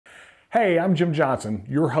Hey, I'm Jim Johnson,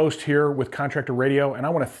 your host here with Contractor Radio, and I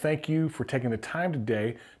want to thank you for taking the time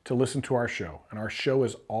today to listen to our show. And our show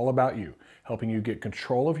is all about you, helping you get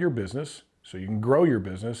control of your business so you can grow your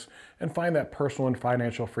business and find that personal and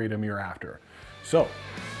financial freedom you're after. So,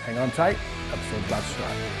 hang on tight, episode's about to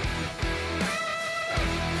start.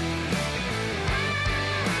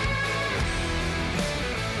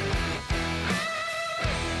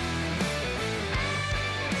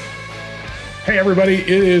 Hey everybody, it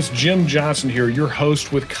is Jim Johnson here, your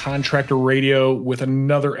host with Contractor Radio with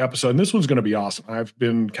another episode. And this one's going to be awesome. I've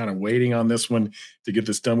been kind of waiting on this one to get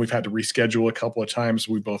this done. We've had to reschedule a couple of times.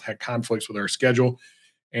 We both had conflicts with our schedule.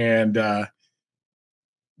 And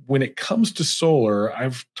when it comes to solar,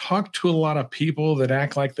 I've talked to a lot of people that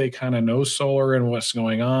act like they kind of know solar and what's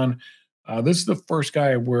going on. This is the first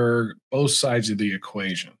guy where both sides of the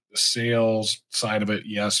equation. The sales side of it,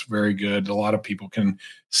 yes, very good. A lot of people can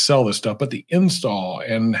sell this stuff, but the install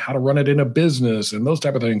and how to run it in a business and those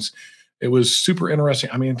type of things, it was super interesting.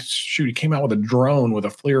 I mean, shoot, he came out with a drone with a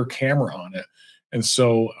FLIR camera on it. And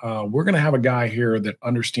so we're going to have a guy here that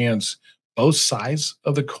understands both sides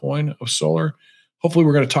of the coin of solar. Hopefully,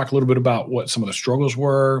 we're going to talk a little bit about what some of the struggles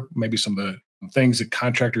were, maybe some of the things that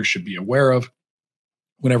contractors should be aware of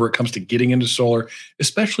whenever it comes to getting into solar,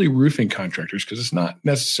 especially roofing contractors, because it's not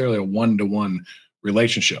necessarily a one-to-one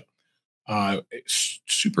relationship.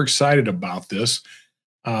 Super excited about this.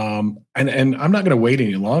 And I'm not going to wait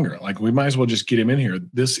any longer. Like, we might as well just get him in here.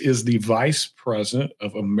 This is the Vice President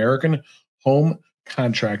of American Home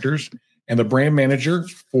Contractors and the brand manager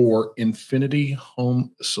for Infinity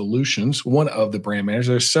Home Solutions, one of the brand managers.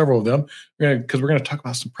 There's several of them, because we're going to talk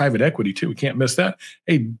about some private equity too. We can't miss that.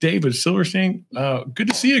 Hey, David Silverstein, good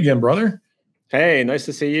to see you again, brother. Hey, nice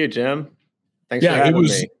to see you, Jim. Thanks for having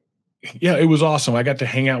me. Yeah, it was awesome. I got to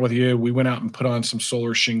hang out with you. We went out and put on some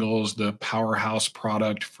solar shingles, the Powerhouse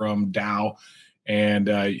product from Dow. And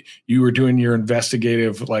you were doing your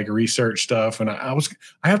investigative research stuff. And I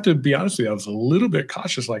have to be honest with you, I was a little bit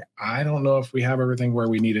cautious. Like, I don't know if we have everything where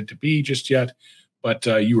we need it to be just yet, but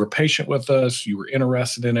you were patient with us. You were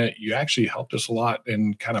interested in it. You actually helped us a lot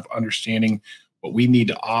in kind of understanding what we need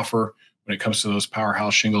to offer when it comes to those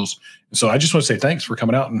Powerhouse shingles. And so I just want to say thanks for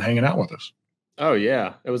coming out and hanging out with us. Oh,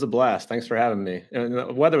 yeah. It was a blast. Thanks for having me. And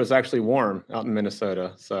the weather was actually warm out in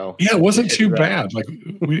Minnesota. So yeah, it wasn't too bad. Like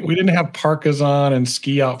we didn't have parkas on and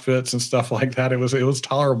ski outfits and stuff like that. It was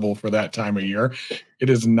tolerable for that time of year. It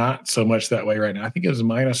is not so much that way right now. I think it was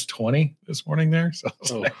minus 20 this morning there.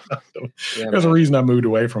 So there's a reason I moved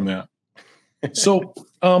away from that. So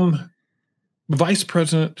Vice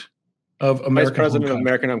President of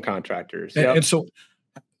American Home Contractors. Yep. And so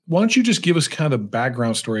why don't you just give us kind of the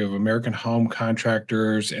background story of American Home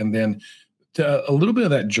Contractors, and then a little bit of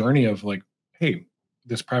that journey of like, hey,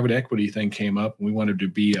 this private equity thing came up and we wanted to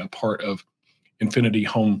be a part of Infinity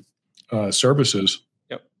Home Services.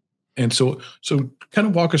 Yep. And so kind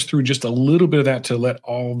of walk us through just a little bit of that to let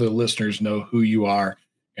all the listeners know who you are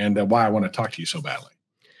and why I want to talk to you so badly.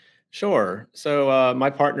 Sure. So my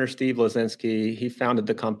partner, Steve Lozinski, he founded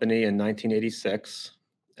the company in 1986.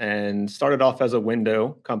 And started off as a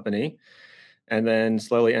window company, and then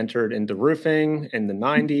slowly entered into roofing in the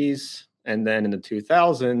 90s. And then in the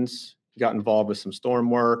 2000s, got involved with some storm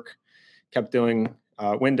work, kept doing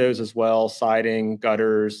windows as well, siding,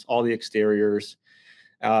 gutters, all the exteriors.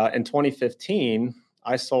 In 2015,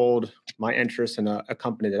 I sold my interest in a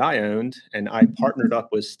company that I owned, and I partnered up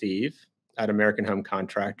with Steve at American Home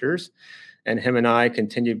Contractors. And him and I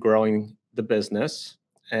continued growing the business.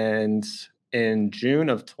 And in June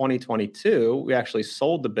of 2022, we actually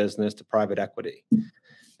sold the business to private equity.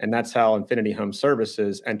 And that's how Infinity Home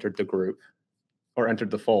Services entered the group, or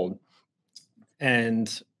entered the fold.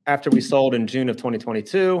 And after we sold in June of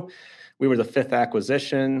 2022, we were the fifth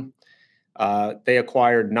acquisition. They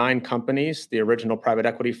acquired 9 companies. The original private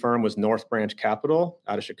equity firm was North Branch Capital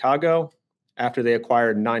out of Chicago. After they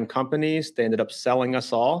acquired 9 companies, they ended up selling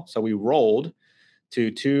us all. So we rolled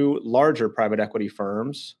to 2 larger private equity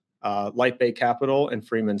firms, Light Bay Capital and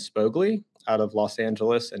Freeman Spogli out of Los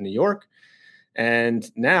Angeles and New York. And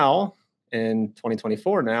now in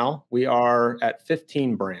 2024, we are at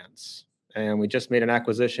 15 brands, and we just made an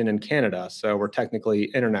acquisition in Canada. So we're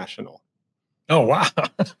technically international. Oh, wow.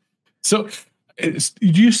 So did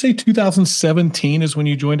you say 2017 is when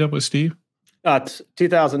you joined up with Steve?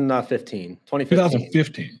 2015.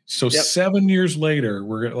 So yep. 7 years later,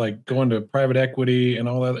 we're like going to private equity and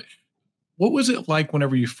all that. What was it like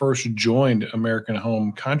whenever you first joined American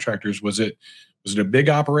Home Contractors? Was it a big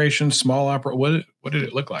operation, small operation? What did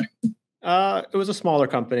it look like? It was a smaller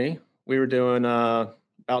company. We were doing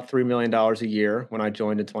about $3 million a year when I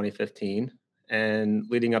joined in 2015. And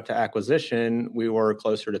leading up to acquisition, we were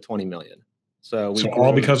closer to 20 million. So we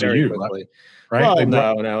all grew because of very you, quickly. right? Well,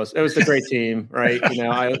 no, it was a great team, right?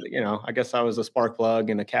 I guess I was a spark plug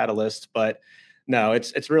and a catalyst, but no,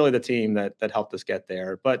 it's really the team that helped us get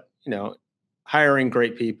there. But hiring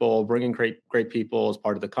great people, bringing great people as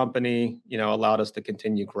part of the company, allowed us to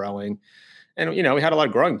continue growing. And we had a lot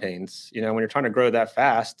of growing pains. When you're trying to grow that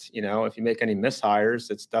fast, if you make any mishires,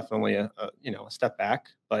 it's definitely a step back.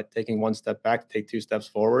 But taking one step back to take two steps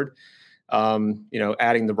forward,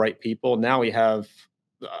 adding the right people. Now we have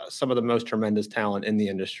some of the most tremendous talent in the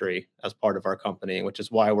industry as part of our company, which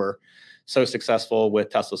is why we're so successful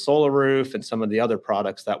with Tesla Solar Roof and some of the other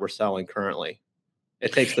products that we're selling currently.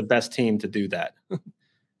 It takes the best team to do that.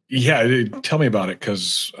 Yeah, tell me about it,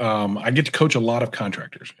 because I get to coach a lot of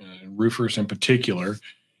contractors, roofers in particular,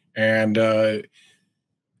 and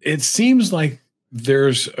it seems like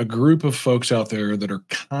there's a group of folks out there that are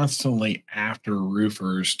constantly after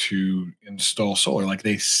roofers to install solar. Like,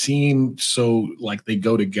 they seem so like they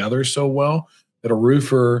go together so well that a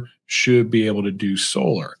roofer should be able to do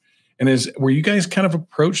solar. And were you guys kind of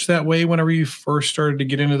approached that way whenever you first started to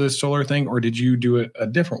get into this solar thing, or did you do it a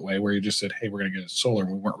different way where you just said, hey, we're going to get solar,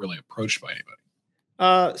 and we weren't really approached by anybody?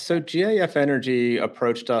 So GAF Energy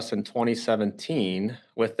approached us in 2017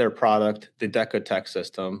 with their product, the Decotech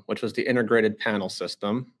system, which was the integrated panel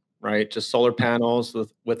system, right? Just solar panels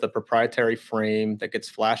with a proprietary frame that gets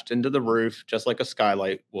flashed into the roof, just like a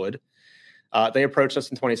skylight would. They approached us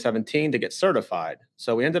in 2017 to get certified.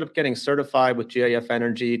 So we ended up getting certified with GAF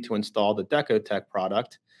Energy to install the Decotech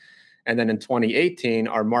product. And then in 2018,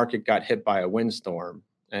 our market got hit by a windstorm.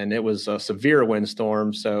 And it was a severe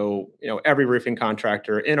windstorm. So, every roofing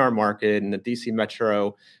contractor in our market in the DC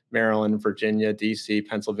metro, Maryland, Virginia, DC,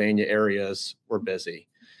 Pennsylvania areas were busy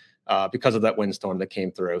because of that windstorm that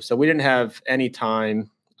came through. So we didn't have any time,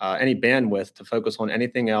 any bandwidth to focus on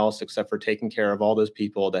anything else except for taking care of all those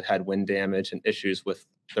people that had wind damage and issues with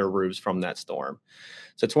their roofs from that storm.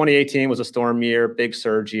 So 2018 was a storm year, big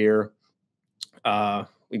surge year.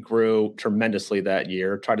 We grew tremendously that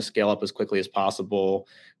year, tried to scale up as quickly as possible.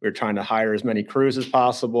 We were trying to hire as many crews as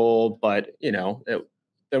possible, but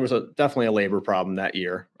there was definitely a labor problem that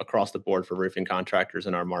year across the board for roofing contractors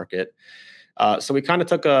in our market. So we kind of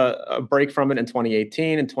took a break from it in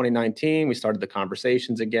 2018. In 2019, we started the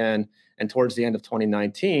conversations again. And towards the end of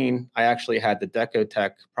 2019, I actually had the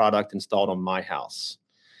Decotech product installed on my house.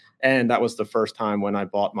 And that was the first time when I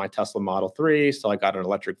bought my Tesla Model 3. So I got an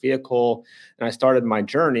electric vehicle and I started my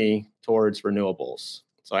journey towards renewables.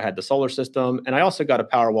 So I had the solar system, and I also got a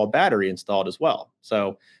Powerwall battery installed as well.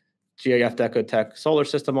 So GAF Decotech solar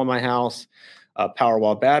system on my house,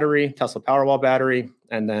 Powerwall battery, Tesla Powerwall battery,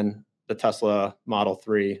 and then the Tesla Model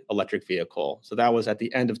 3 electric vehicle. So that was at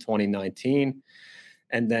the end of 2019.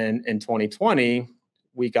 And then in 2020,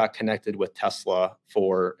 we got connected with Tesla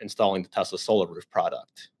for installing the Tesla Solar Roof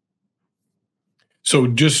product. So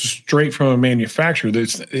just straight from a manufacturer,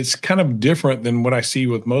 it's kind of different than what I see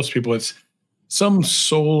with most people. It's some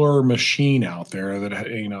solar machine out there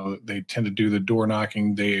that, they tend to do the door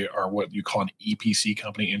knocking. They are what you call an EPC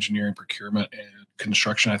company, engineering, procurement, and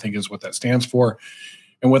construction, I think is what that stands for.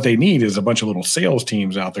 And what they need is a bunch of little sales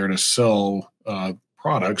teams out there to sell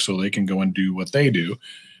products so they can go and do what they do.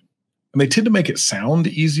 And they tend to make it sound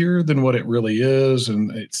easier than what it really is.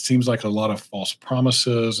 And it seems like a lot of false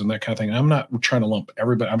promises and that kind of thing. And I'm not trying to lump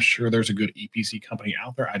everybody. I'm sure there's a good EPC company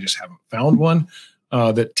out there. I just haven't found one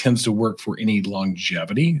that tends to work for any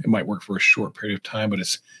longevity. It might work for a short period of time, but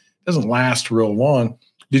it doesn't last real long.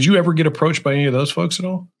 Did you ever get approached by any of those folks at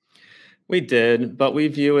all? We did, but we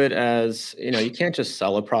view it as, you can't just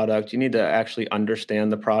sell a product. You need to actually understand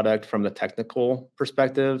the product from the technical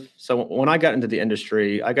perspective. So when I got into the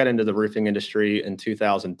industry, I got into the roofing industry in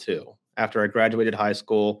 2002 after I graduated high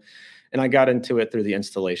school, and I got into it through the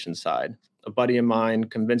installation side. A buddy of mine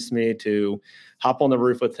convinced me to hop on the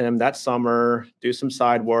roof with him that summer, do some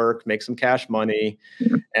side work, make some cash money,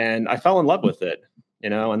 and I fell in love with it,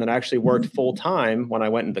 and then I actually worked full time when I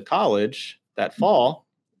went into college that fall.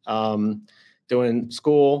 Doing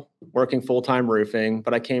school, working full-time roofing,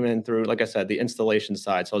 but I came in through, like I said, the installation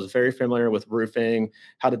side. So I was very familiar with roofing,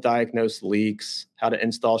 how to diagnose leaks, how to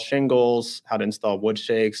install shingles, how to install wood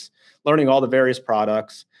shakes, learning all the various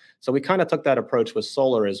products. So we kind of took that approach with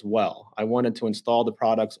solar as well. I wanted to install the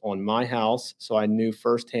products on my house, so I knew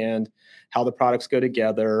firsthand how the products go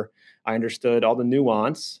together. I understood all the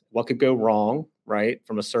nuance, what could go wrong, right,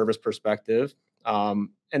 from a service perspective.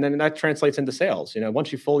 And then that translates into sales.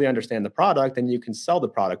 Once you fully understand the product, then you can sell the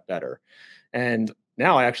product better. And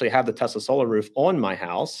now I actually have the Tesla Solar Roof on my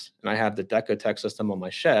house, and I have the Decotech system on my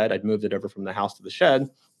shed. I'd moved it over from the house to the shed.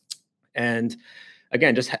 And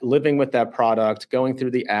again, just living with that product, going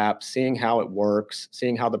through the app, seeing how it works,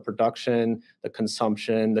 seeing how the production, the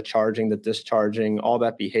consumption, the charging, the discharging, all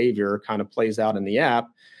that behavior kind of plays out in the app.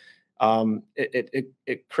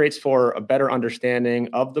 It creates for a better understanding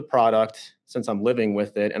of the product since I'm living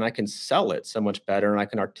with it, and I can sell it so much better, and I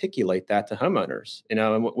can articulate that to homeowners.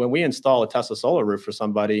 And when we install a Tesla solar roof for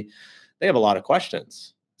somebody, they have a lot of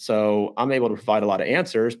questions. So I'm able to provide a lot of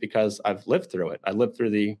answers because I've lived through it. I lived through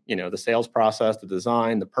the sales process, the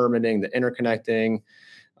design, the permitting, the interconnecting,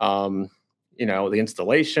 the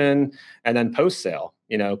installation, and then post-sale,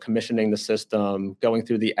 commissioning the system, going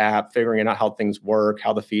through the app, figuring out how things work,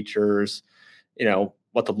 how the features,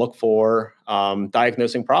 what to look for,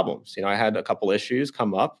 diagnosing problems. I had a couple issues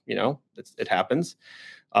come up, it happens.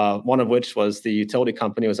 One of which was the utility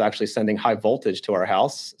company was actually sending high voltage to our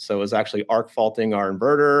house. So it was actually arc faulting our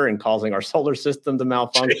inverter and causing our solar system to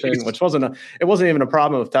malfunction, Jeez. which it wasn't even a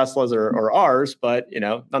problem of Tesla's or ours, but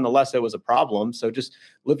nonetheless, it was a problem. So just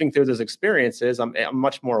living through those experiences, I'm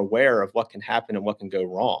much more aware of what can happen and what can go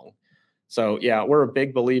wrong. So yeah, we're a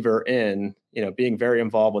big believer in, being very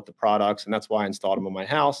involved with the products. And that's why I installed them in my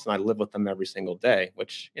house, and I live with them every single day,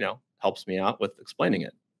 which, helps me out with explaining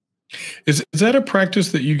it. Is that a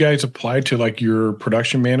practice that you guys apply to like your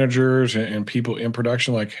production managers and people in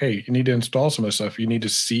production? Like, hey, you need to install some of this stuff. You need to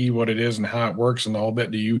see what it is and how it works and all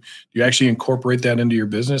that. Do you actually incorporate that into your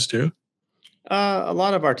business too? A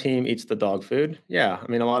lot of our team eats the dog food. Yeah. I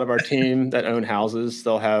mean, a lot of our team that own houses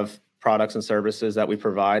still have products and services that we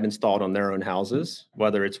provide installed on their own houses,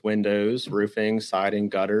 whether it's windows, roofing, siding,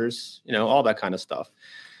 gutters, all that kind of stuff.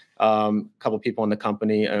 A couple of people in the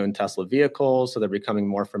company own Tesla vehicles, so they're becoming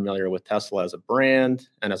more familiar with Tesla as a brand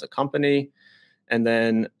and as a company. And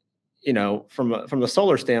then, from the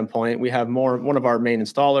solar standpoint, we have one of our main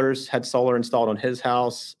installers had solar installed on his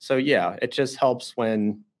house. So yeah, it just helps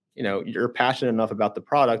when, you're passionate enough about the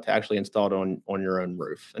product to actually install it on your own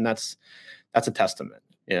roof. And that's a testament.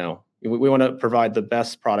 We want to provide the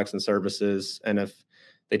best products and services. And if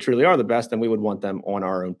they truly are the best, then we would want them on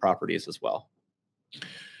our own properties as well.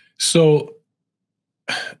 So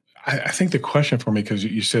I think the question for me, because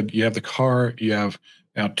you said you have the car, you have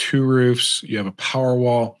now 2 roofs, you have a power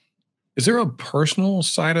wall. Is there a personal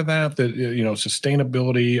side of that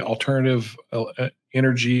sustainability, alternative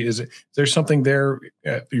energy? Is there something there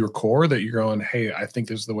at your core that you're going, hey, I think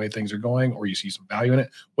this is the way things are going, or you see some value in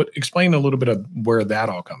it? Explain a little bit of where that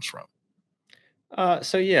all comes from.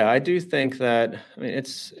 So yeah, I do think that,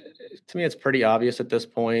 to me, it's pretty obvious at this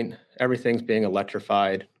point. Everything's being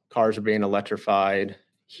electrified. Cars are being electrified.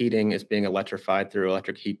 Heating is being electrified through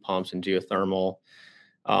electric heat pumps and geothermal.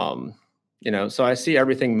 So I see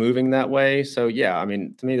everything moving that way. So yeah,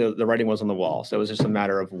 to me, the writing was on the wall. So it was just a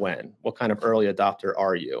matter of when. What kind of early adopter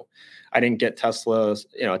are you? I didn't get Tesla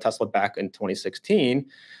back in 2016,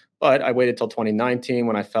 but I waited till 2019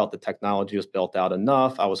 when I felt the technology was built out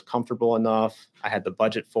enough. I was comfortable enough. I had the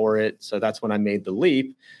budget for it. So that's when I made the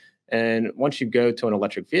leap. And once you go to an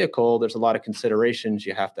electric vehicle, there's a lot of considerations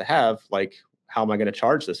you have to have, like, how am I going to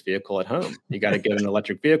charge this vehicle at home? You got to get an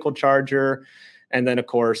electric vehicle charger. And then, of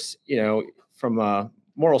course, from a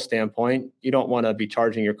moral standpoint, you don't want to be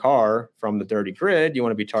charging your car from the dirty grid. You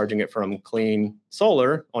want to be charging it from clean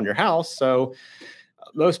solar on your house. So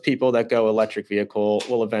most people that go electric vehicle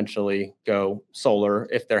will eventually go solar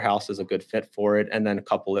if their house is a good fit for it, and then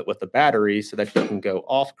couple it with a battery so that you can go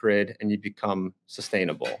off grid and you become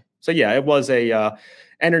sustainable. So yeah, it was a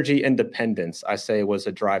energy independence, I say, was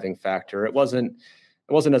a driving factor. It wasn't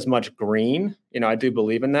as much green. I do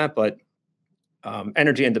believe in that, but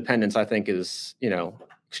energy independence, I think, is,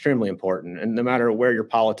 extremely important. And no matter where your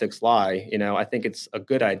politics lie, I think it's a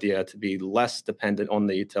good idea to be less dependent on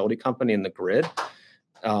the utility company and the grid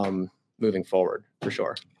moving forward, for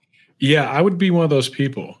sure. Yeah, I would be one of those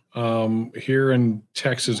people. Here in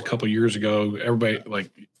Texas a couple of years ago, everybody,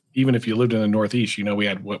 like, even if you lived in the Northeast, we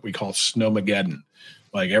had what we call snowmageddon.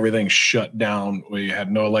 Like, everything shut down. We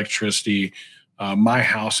had no electricity. My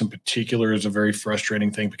house in particular is a very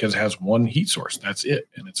frustrating thing because it has one heat source. That's it.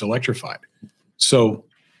 And it's electrified. So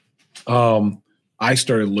I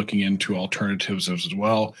started looking into alternatives as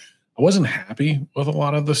well. I wasn't happy with a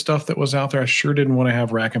lot of the stuff that was out there. I sure didn't want to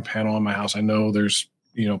have rack and panel on my house. I know there's,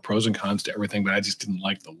 pros and cons to everything, but I just didn't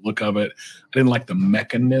like the look of it. I didn't like the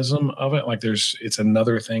mechanism of it. Like, it's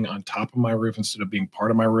another thing on top of my roof instead of being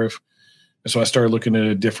part of my roof. And so I started looking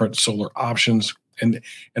at different solar options, and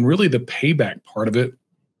really the payback part of it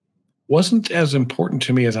wasn't as important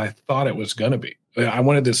to me as I thought it was going to be. I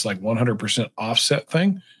wanted this like 100% offset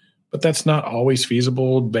thing, but that's not always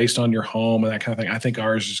feasible based on your home and that kind of thing. I think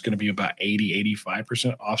ours is going to be about 80,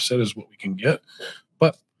 85% offset is what we can get.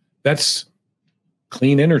 But That's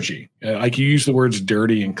clean energy. Like you use the words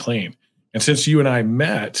dirty and clean. And since you and I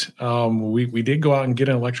met, we did go out and get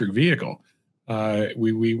an electric vehicle.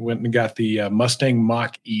 We went and got the Mustang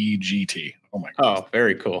Mach-E GT. Oh my God. Oh,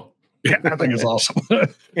 very cool. Yeah, I think it's awesome.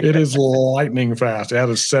 It is lightning fast. It has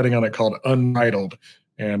a setting on it called unbridled,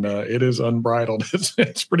 and it is unbridled.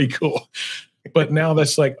 It's pretty cool. But now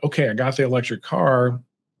that's like, okay, I got the electric car,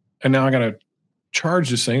 and now I got to charge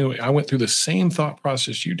this thing. I went through the same thought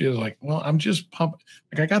process you did. Like, well, I'm just pumping.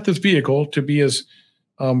 Like, I got this vehicle to be as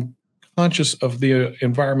conscious of the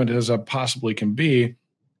environment as I possibly can be,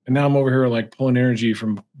 and now I'm over here like pulling energy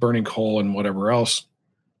from burning coal and whatever else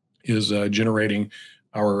is generating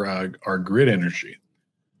our grid energy.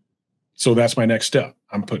 So that's my next step.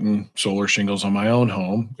 I'm putting solar shingles on my own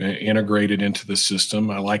home, integrated into the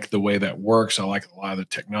system. I like the way that works. I like a lot of the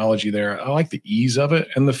technology there. I like the ease of it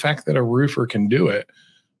and the fact that a roofer can do it.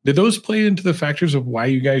 Did those play into the factors of why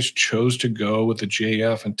you guys chose to go with the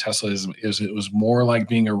JF and Tesla? Is it was more like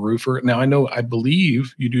being a roofer? Now, I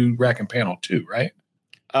believe you do rack and panel too, right?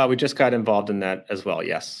 We just got involved in that as well.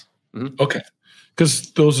 Yes. Mm-hmm. Okay.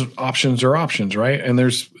 Because those options are options, right? And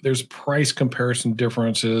there's price comparison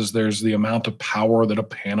differences. There's the amount of power that a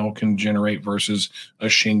panel can generate versus a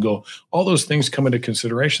shingle. All those things come into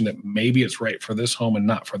consideration that maybe it's right for this home and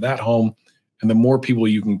not for that home. And the more people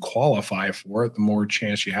you can qualify for it, the more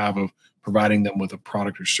chance you have of providing them with a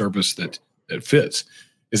product or service that fits.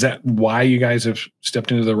 Is that why you guys have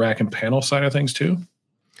stepped into the rack and panel side of things too?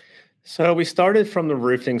 So we started from the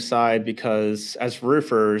roofing side because as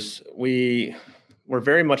roofers, we're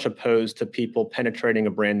very much opposed to people penetrating a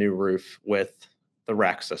brand new roof with the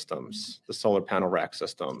rack systems, the solar panel rack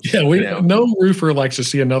systems. Yeah, no roofer likes to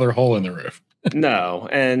see another hole in the roof. No.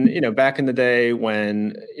 And, back in the day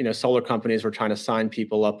when, solar companies were trying to sign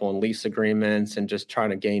people up on lease agreements and just trying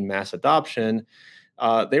to gain mass adoption,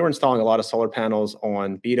 they were installing a lot of solar panels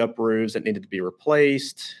on beat up roofs that needed to be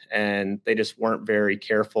replaced. And they just weren't very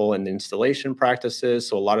careful in the installation practices.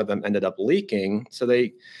 So a lot of them ended up leaking. So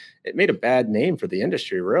it made a bad name for the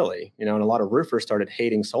industry, really. And a lot of roofers started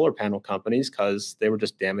hating solar panel companies because they were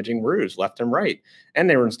just damaging roofs left and right. And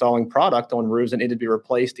they were installing product on roofs that needed to be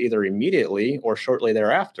replaced either immediately or shortly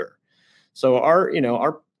thereafter. So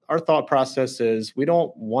our thought process is we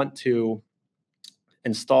don't want to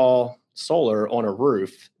install solar on a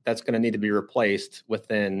roof that's going to need to be replaced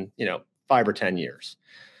within, 5 or 10 years.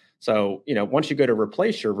 So, once you go to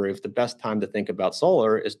replace your roof, the best time to think about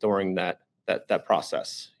solar is during that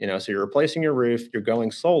process. So you're replacing your roof, you're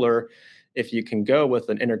going solar. If you can go with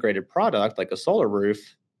an integrated product like a solar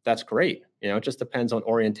roof, that's great. It just depends on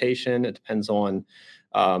orientation. It depends on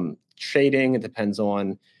shading. It depends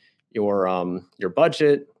on your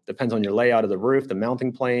budget. Depends on your layout of the roof, the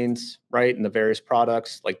mounting planes, right? And the various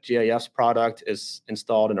products, like GAF's product is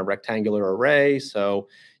installed in a rectangular array. So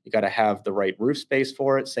you got to have the right roof space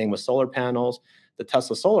for it. Same with solar panels. The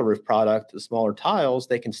Tesla solar roof product, the smaller tiles,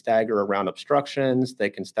 they can stagger around obstructions. They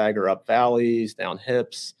can stagger up valleys, down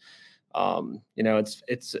hips.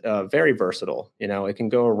 It's very versatile. It can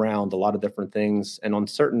go around a lot of different things. And on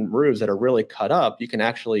certain roofs that are really cut up, you can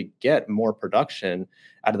actually get more production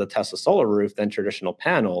out of the Tesla solar roof than traditional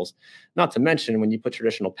panels. Not to mention when you put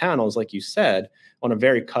traditional panels, like you said, on a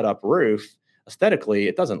very cut up roof, aesthetically,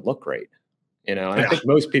 it doesn't look great. And I think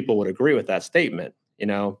most people would agree with that statement.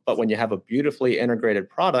 But when you have a beautifully integrated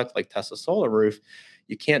product like Tesla solar roof,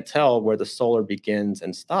 you can't tell where the solar begins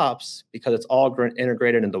and stops because it's all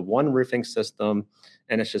integrated into one roofing system,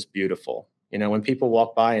 and it's just beautiful. When people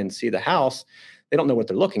walk by and see the house, they don't know what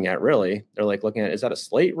they're looking at, really. They're like looking at, is that a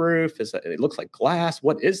slate roof? It looks like glass.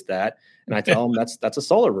 What is that? And I tell them that's a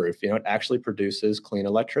solar roof. It actually produces clean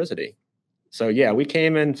electricity. So yeah, we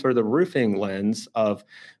came in for the roofing lens of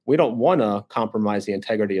we don't want to compromise the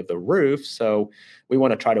integrity of the roof. So we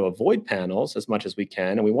want to try to avoid panels as much as we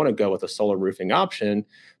can. And we want to go with a solar roofing option.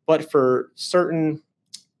 But for certain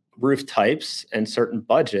roof types and certain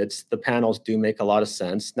budgets, the panels do make a lot of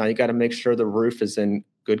sense. Now you got to make sure the roof is in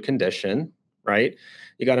good condition, right?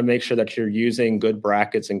 You got to make sure that you're using good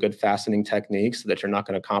brackets and good fastening techniques so that you're not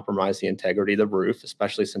going to compromise the integrity of the roof,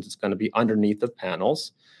 especially since it's going to be underneath the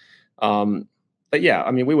panels. But yeah,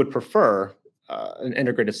 we would prefer an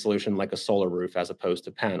integrated solution like a solar roof as opposed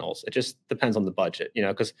to panels. It just depends on the budget,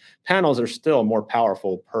 because panels are still more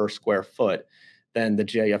powerful per square foot than the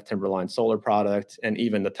GAF Timberline solar product and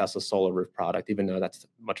even the Tesla solar roof product, even though that's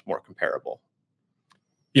much more comparable.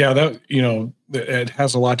 Yeah, it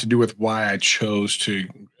has a lot to do with why I chose to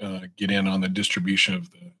get in on the distribution of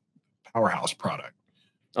the Powerhouse product.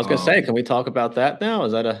 I was going to say, can we talk about that now?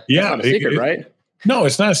 Is that not a secret, right? No,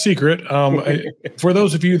 it's not a secret. For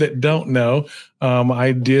those of you that don't know,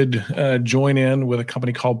 I did join in with a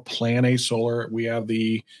company called Plan A Solar. We have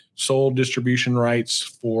the sole distribution rights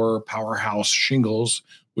for Powerhouse Shingles,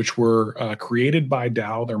 which were created by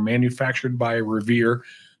Dow. They're manufactured by Revere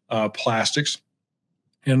Plastics,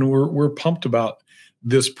 and we're pumped about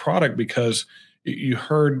this product because you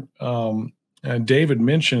heard David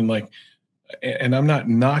mention, like, and I'm not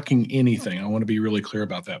knocking anything. I want to be really clear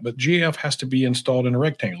about that. But GAF has to be installed in a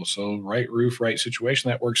rectangle. So right roof, right situation,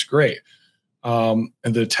 that works great. And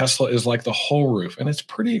the Tesla is like the whole roof. And it's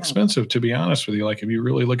pretty expensive, to be honest with you. Like, if you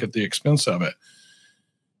really look at the expense of it.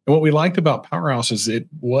 And what we liked about Powerhouse is it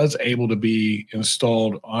was able to be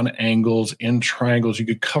installed on angles, in triangles. You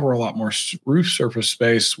could cover a lot more roof surface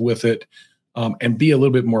space with it, and be a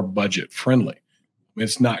little bit more budget friendly.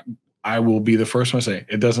 It's not, I will be the first one to say,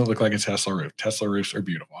 it doesn't look like a Tesla roof. Tesla roofs are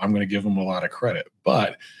beautiful. I'm going to give them a lot of credit.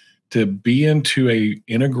 But to be into a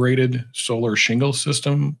integrated solar shingle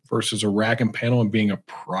system versus a rack and panel and being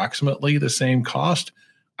approximately the same cost,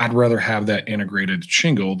 I'd rather have that integrated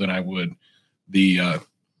shingle than I would the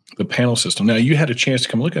panel system. Now, you had a chance to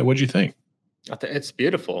come look at it. What'd you think? It's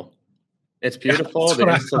beautiful. It's beautiful. Yeah,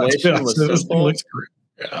 the installation was simple. Looks great.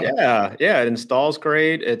 Yeah. It installs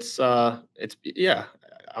great. Yeah.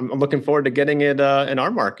 I'm looking forward to getting it in our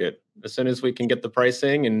market as soon as we can get the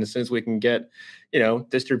pricing and as soon as we can get,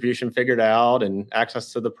 distribution figured out and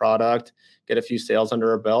access to the product, get a few sales under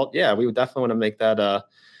our belt. Yeah, we would definitely want to make that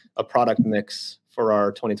a product mix for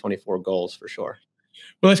our 2024 goals for sure.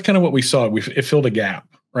 Well, that's kind of what we saw. It filled a gap,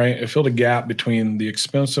 right? It filled a gap between the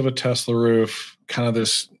expense of a Tesla roof, kind of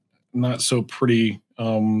this not so pretty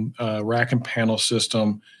rack and panel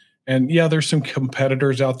system. And yeah, there's some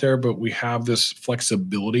competitors out there, but we have this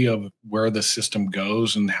flexibility of where the system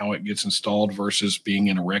goes and how it gets installed versus being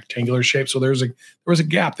in a rectangular shape. So there was a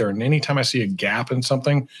gap there. And anytime I see a gap in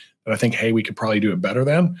something that I think, hey, we could probably do it better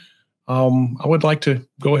than, I would like to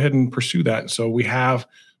go ahead and pursue that. So we're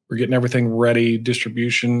getting everything ready.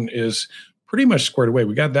 Distribution is pretty much squared away.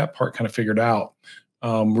 We got that part kind of figured out.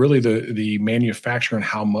 Really the manufacturer and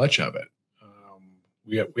how much of it.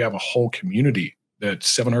 We have a whole community that's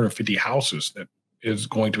 750 houses that is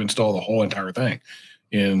going to install the whole entire thing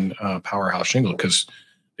in Powerhouse Shingle because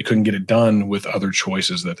they couldn't get it done with other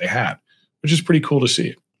choices that they had, which is pretty cool to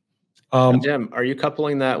see. Jim, are you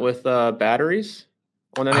coupling that with batteries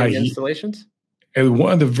on any of the installations? And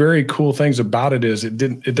one of the very cool things about it is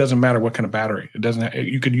it doesn't matter what kind of battery.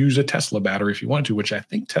 You could use a Tesla battery if you want to, which I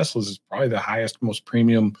think Tesla's is probably the highest, most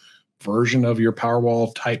premium version of your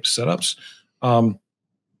Powerwall type setups.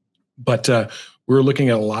 But we're looking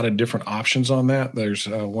at a lot of different options on that. There's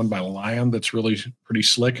one by Lion that's really pretty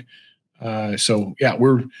slick. So yeah,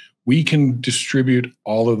 we can distribute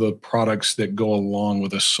all of the products that go along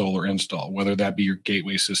with a solar install, whether that be your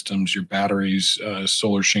gateway systems, your batteries,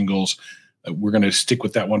 solar shingles. We're going to stick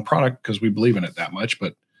with that one product because we believe in it that much,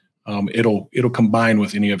 but it'll combine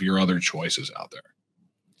with any of your other choices out there.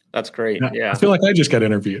 That's great. Now, yeah. I feel like I just got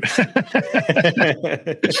interviewed.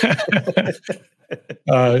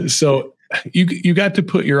 So you got to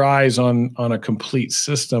put your eyes on a complete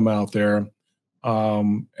system out there.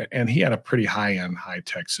 And he had a pretty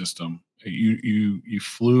high-tech system. You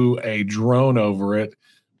flew a drone over it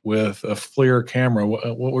with a FLIR camera.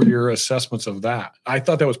 What were your assessments of that? I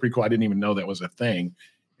thought that was pretty cool. I didn't even know that was a thing.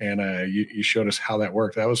 And you showed us how that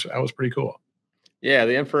worked. That was pretty cool. Yeah,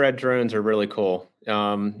 the infrared drones are really cool.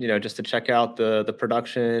 Just to check out the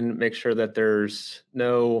production, make sure that there's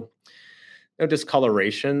no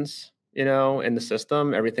discolorations, in the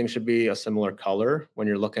system. Everything should be a similar color when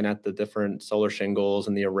you're looking at the different solar shingles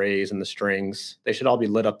and the arrays and the strings. They should all be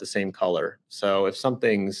lit up the same color. So if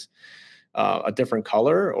something's a different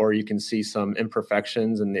color, or you can see some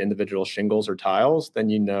imperfections in the individual shingles or tiles, then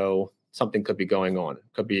something could be going on. It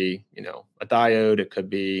could be, a diode. It could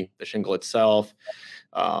be the shingle itself.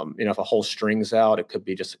 If a whole string's out, it could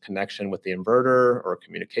be just a connection with the inverter or a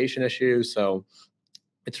communication issue. So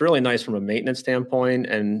it's really nice from a maintenance standpoint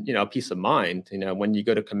and, peace of mind. When you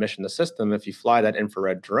go to commission the system, if you fly that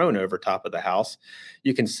infrared drone over top of the house,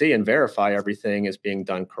 you can see and verify everything is being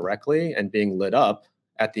done correctly and being lit up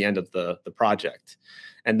at the end of the project.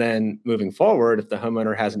 And then moving forward, if the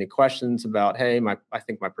homeowner has any questions about, hey, I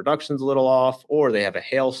think my production's a little off, or they have a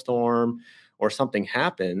hailstorm or something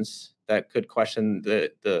happens that could question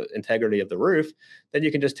the integrity of the roof, then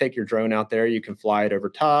you can just take your drone out there. You can fly it over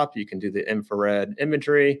top. You can do the infrared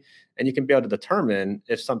imagery, and you can be able to determine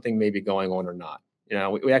if something may be going on or not.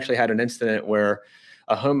 We actually had an incident where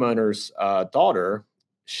a homeowner's daughter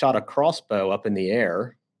shot a crossbow up in the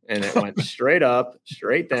air, and it went straight up,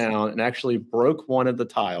 straight down, and actually broke one of the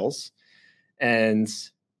tiles. And,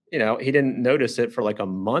 he didn't notice it for like a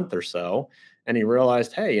month or so. And he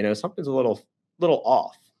realized, hey, something's a little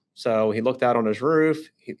off. So he looked out on his roof.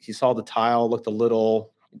 He saw the tile looked a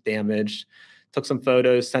little damaged, took some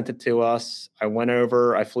photos, sent it to us. I went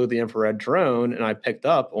over, I flew the infrared drone, and I picked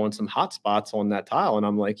up on some hot spots on that tile. And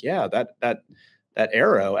I'm like, yeah, that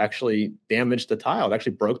arrow actually damaged the tile. It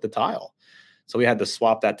actually broke the tile. So we had to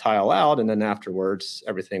swap that tile out. And then afterwards,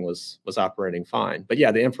 everything was operating fine. But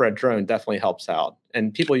yeah, the infrared drone definitely helps out.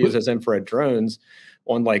 And people use those infrared drones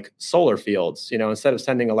on like solar fields. Instead of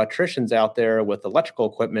sending electricians out there with electrical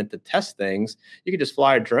equipment to test things, you could just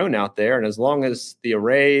fly a drone out there. And as long as the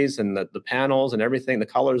arrays and the panels and everything, the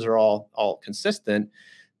colors are all consistent,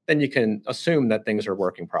 then you can assume that things are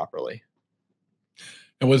working properly.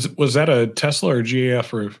 And was that a Tesla or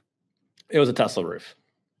GAF roof? It was a Tesla roof.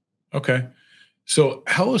 Okay. So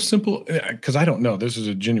how simple, because I don't know, this is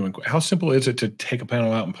a genuine question. How simple is it to take a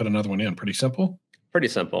panel out and put another one in? Pretty simple? Pretty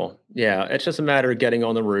simple. Yeah. It's just a matter of getting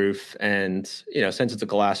on the roof. And, since it's a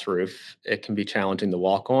glass roof, it can be challenging to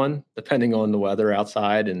walk on depending on the weather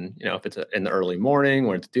outside. And, if it's in the early morning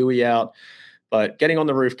or it's dewy out, but getting on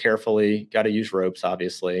the roof carefully, got to use ropes,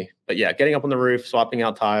 obviously. But yeah, getting up on the roof, swapping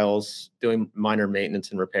out tiles, doing minor maintenance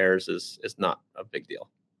and repairs is not a big deal.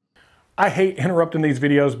 I hate interrupting these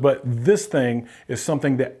videos, but this thing is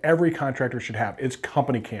something that every contractor should have. It's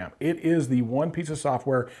Company Cam. It is the one piece of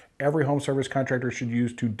software every home service contractor should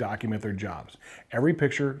use to document their jobs. Every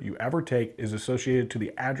picture you ever take is associated to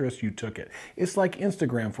the address you took it. It's like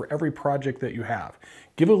Instagram for every project that you have.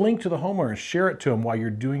 Give a link to the homeowner and share it to them while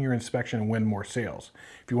you're doing your inspection and win more sales.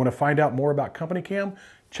 If you want to find out more about Company Cam,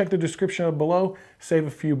 check the description below. Save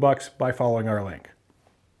a few bucks by following our link.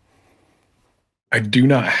 I do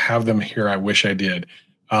not have them here. I wish I did.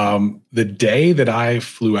 The day that I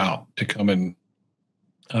flew out to come in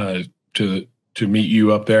to meet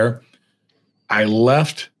you up there, I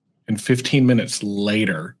left, and 15 minutes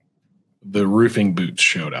later, the roofing boots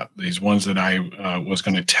showed up. These ones that I was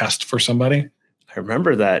going to test for somebody. I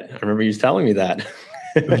remember that. I remember you telling me that.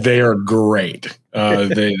 They are great.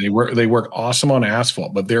 They work awesome on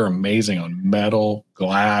asphalt, but they're amazing on metal,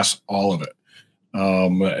 glass, all of it.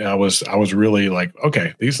 I was really like,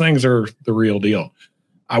 okay, these things are the real deal.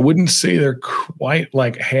 I wouldn't say they're quite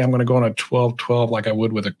like, hey, I'm going to go on a 12-12 like I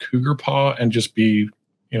would with a cougar paw and just be,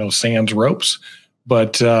 sans ropes.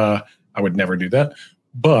 But I would never do that.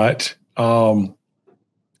 But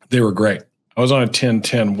they were great. I was on a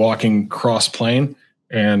 10-10 walking cross plane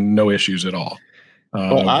and no issues at all.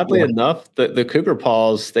 Well, oddly enough, the cougar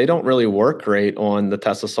paws, they don't really work great on the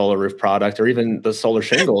Tesla solar roof product or even the solar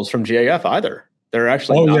shingles from GAF either. They're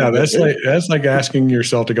actually that's like asking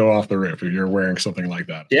yourself to go off the roof if you're wearing something like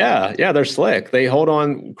that. Yeah, they're slick. They hold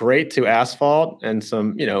on great to asphalt and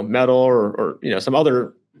some metal or some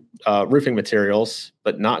other roofing materials,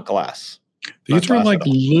 but not glass. These are like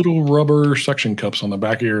little rubber suction cups on the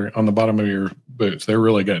bottom of your boots. They're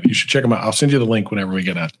really good. You should check them out. I'll send you the link whenever we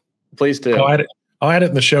get out. Please do. I'll add it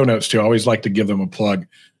in the show notes too. I always like to give them a plug.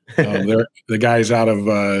 They're the guys out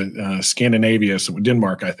of Scandinavia, so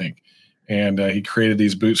Denmark, I think. And he created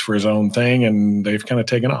these boots for his own thing, and they've kind of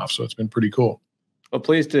taken off. So it's been pretty cool. Well,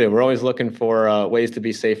 please do. We're always looking for ways to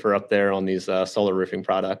be safer up there on these solar roofing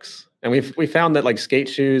products. And we found that like skate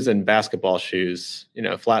shoes and basketball shoes,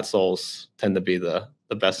 flat soles tend to be the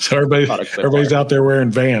best. So everybody's out there wearing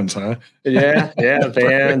Vans, huh? Yeah,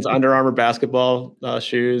 Vans, Under Armour basketball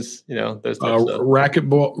shoes. Those types of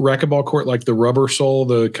racquetball court, like the rubber sole,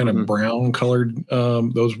 the kind of brown colored.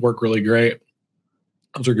 Those work really great.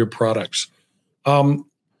 Those are good products. What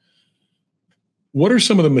are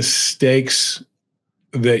some of the mistakes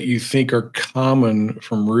that you think are common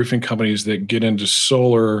from roofing companies that get into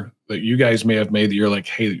solar that you guys may have made that you're like,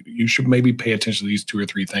 hey, you should maybe pay attention to these 2 or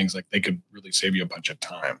 3 things, like they could really save you a bunch of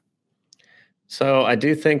time? So I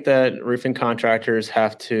do think that roofing contractors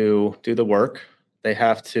have to do the work. They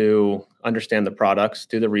have to understand the products,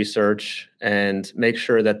 do the research, and make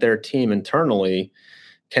sure that their team internally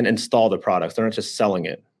can install the products. They're not just selling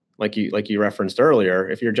it. Like you referenced earlier,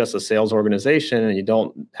 if you're just a sales organization and you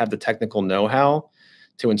don't have the technical know-how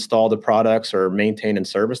to install the products or maintain and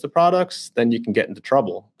service the products, then you can get into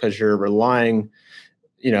trouble because you're relying,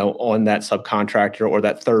 on that subcontractor or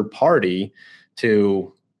that third party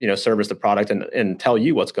to, service the product and tell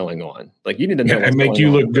you what's going on. Like you need to know and make you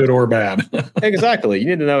look good or bad. Exactly. You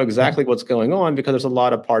need to know exactly what's going on because there's a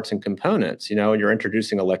lot of parts and components. You're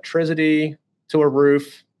introducing electricity to a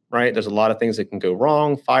roof, right? There's a lot of things that can go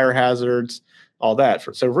wrong, fire hazards, all that.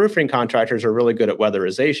 So roofing contractors are really good at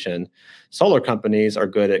weatherization. Solar companies are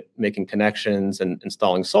good at making connections and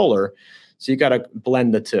installing solar. So you got to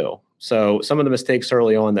blend the two. So some of the mistakes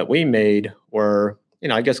early on that we made were,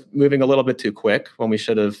 I guess moving a little bit too quick when we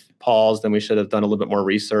should have paused and we should have done a little bit more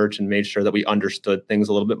research and made sure that we understood things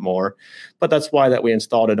a little bit more. But that's why that we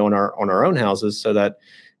installed it on our own houses, so that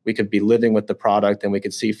we could be living with the product and we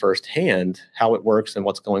could see firsthand how it works and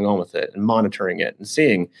what's going on with it, and monitoring it and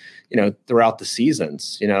seeing, throughout the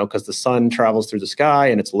seasons, because the sun travels through the sky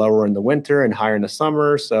and it's lower in the winter and higher in the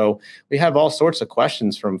summer. So we have all sorts of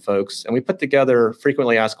questions from folks, and we put together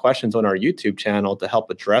frequently asked questions on our YouTube channel to help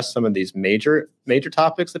address some of these major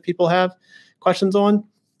topics that people have questions on.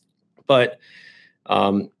 But,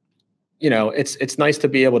 it's nice to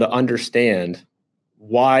be able to understand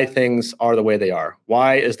why things are the way they are.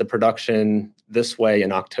 Why is the production this way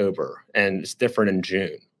in October and it's different in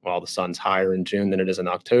June? Well, the sun's higher in June than it is in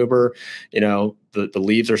October. The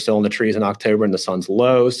leaves are still in the trees in October and the sun's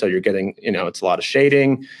low. So you're getting, it's a lot of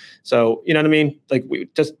shading. So, you know what I mean? Like, we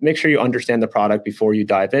just make sure you understand the product before you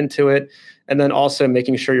dive into it. And then also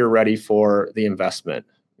making sure you're ready for the investment.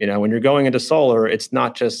 When you're going into solar, it's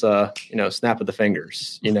not just a, snap of the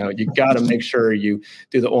fingers. You got to make sure you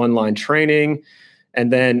do the online training, and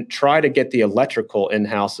then try to get the electrical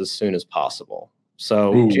in-house as soon as possible.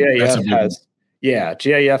 So GAF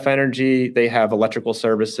Energy, they have electrical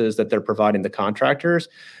services that they're providing the contractors.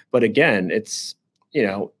 But again, it's,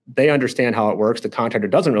 they understand how it works. The contractor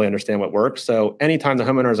doesn't really understand what works. So anytime the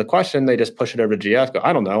homeowner has a question, they just push it over to GAF, go,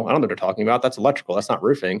 I don't know what they're talking about. That's electrical. That's not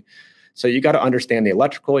roofing. So you got to understand the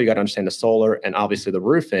electrical, you got to understand the solar, and obviously the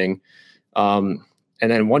roofing. And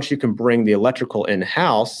then once you can bring the electrical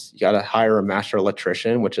in-house, you got to hire a master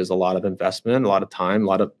electrician, which is a lot of investment, a lot of time, a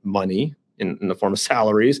lot of money in the form of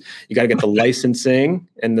salaries. You got to get the licensing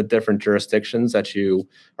in the different jurisdictions that you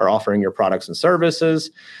are offering your products and services.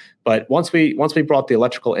 But once we brought the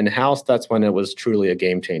electrical in-house, that's when it was truly a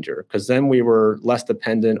game changer, because then we were less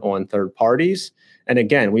dependent on third parties. And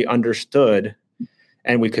again, we understood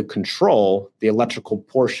and we could control the electrical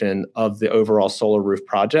portion of the overall solar roof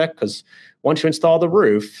project, because once you install the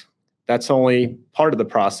roof, that's only part of the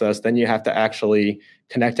process. Then you have to actually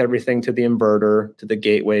connect everything to the inverter, to the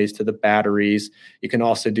gateways, to the batteries. You can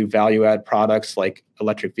also do value-add products like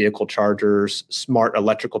electric vehicle chargers, smart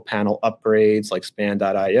electrical panel upgrades like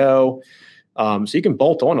span.io. So you can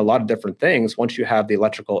bolt on a lot of different things once you have the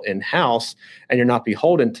electrical in-house, and you're not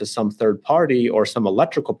beholden to some third party or some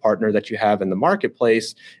electrical partner that you have in the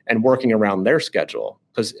marketplace and working around their schedule.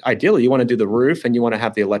 Because ideally, you want to do the roof and you want to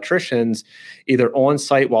have the electricians either on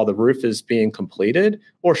site while the roof is being completed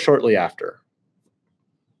or shortly after.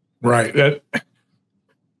 Right.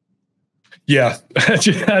 Yeah,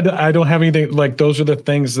 I don't have anything like those are the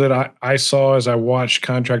things that I saw as I watched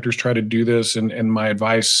contractors try to do this. And my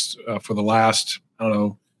advice for the last,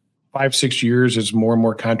 5-6 years is more and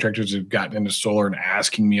more contractors have gotten into solar and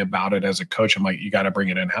asking me about it as a coach. I'm like, you got to bring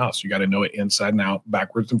it in house. You got to know it inside and out,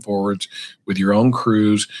 backwards and forwards, with your own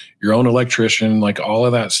crews, your own electrician, like all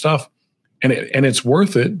of that stuff. And it's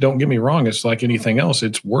worth it. Don't get me wrong. It's like anything else.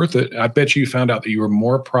 It's worth it. I bet you found out that you were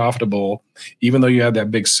more profitable, even though you had that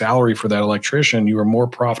big salary for that electrician, you were more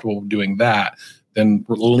profitable doing that than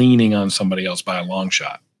leaning on somebody else by a long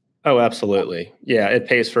shot. Oh, absolutely. Yeah, it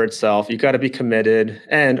pays for itself. You got to be committed.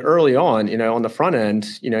 And early on, on the front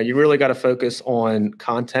end, you really got to focus on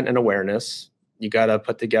content and awareness. You got to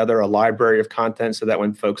put together a library of content so that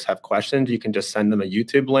when folks have questions, you can just send them a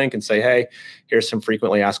YouTube link and say, hey, here's some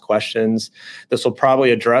frequently asked questions. This will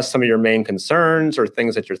probably address some of your main concerns or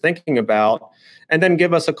things that you're thinking about. And then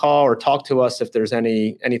give us a call or talk to us if there's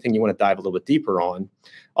anything you want to dive a little bit deeper on.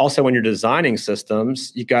 Also, when you're designing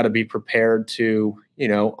systems, you got to be prepared to,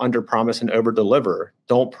 under promise and over deliver.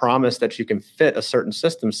 Don't promise that you can fit a certain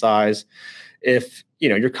system size if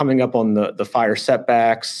you're coming up on the fire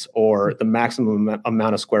setbacks or the maximum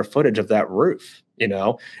amount of square footage of that roof,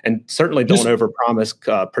 and certainly don't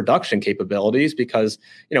overpromise production capabilities, because,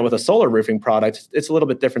 with a solar roofing product, it's a little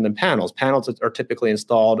bit different than panels. Panels are typically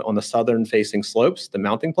installed on the southern facing slopes, the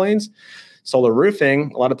mounting planes. Solar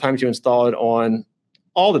roofing, a lot of times you install it on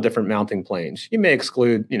all the different mounting planes. You may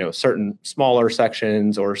exclude, certain smaller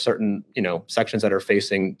sections or certain, sections that are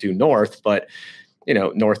facing due north, but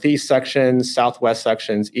northeast sections, southwest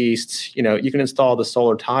sections, east, you can install the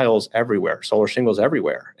solar tiles everywhere, solar shingles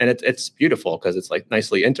everywhere. And it's beautiful because it's like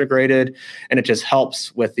nicely integrated, and it just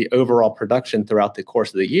helps with the overall production throughout the course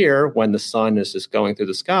of the year when the sun is just going through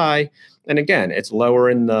the sky. And again, it's lower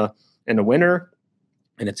in the winter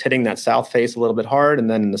and it's hitting that south face a little bit hard. And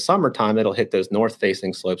then in the summertime, it'll hit those north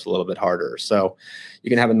facing slopes a little bit harder. So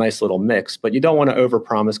you can have a nice little mix, but you don't want to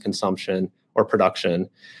overpromise consumption or production.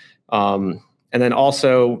 And then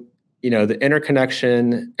also, the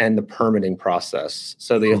interconnection and the permitting process.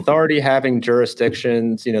 So the authority having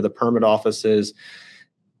jurisdictions, the permit offices,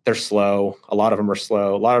 they're slow. A lot of them are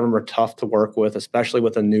slow. A lot of them are tough to work with, especially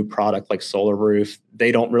with a new product like solar roof.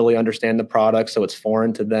 They don't really understand the product, so it's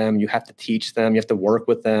foreign to them. You have to teach them. You have to work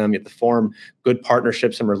with them. You have to form good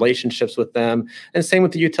partnerships and relationships with them. And same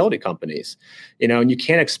with the utility companies, and you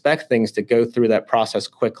can't expect things to go through that process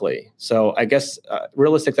quickly. So I guess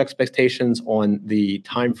realistic expectations on the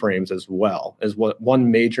timeframes as well is one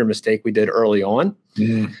major mistake we did early on.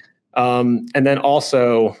 Mm. And then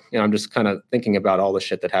also, I'm just kind of thinking about all the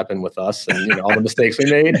shit that happened with us and, all the mistakes we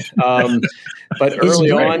made. But early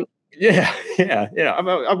on,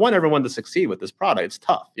 I want everyone to succeed with this product. It's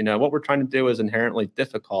tough. What we're trying to do is inherently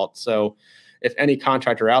difficult. So if any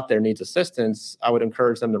contractor out there needs assistance, I would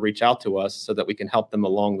encourage them to reach out to us so that we can help them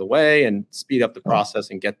along the way and speed up the process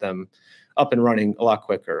and get them up and running a lot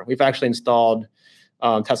quicker. We've actually installed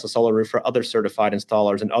Tesla Solar Roof for other certified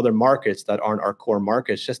installers in other markets that aren't our core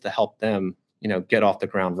markets, just to help them, get off the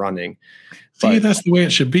ground running. See, that's the way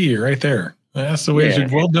it should be right there. That's the way it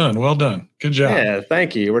should. Well done. Good job. Yeah,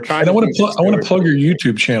 thank you. We're trying. And I want to plug your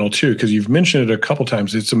YouTube channel too, because you've mentioned it a couple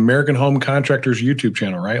times. It's American Home Contractors YouTube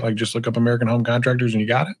channel, right? Like just look up American Home Contractors and you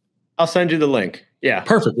got it. I'll send you the link. Yeah,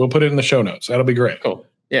 perfect. We'll put it in the show notes. That'll be great. Cool.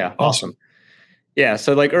 Yeah, awesome. Yeah.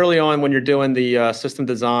 So like early on when you're doing the system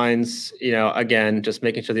designs, again, just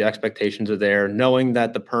making sure the expectations are there, knowing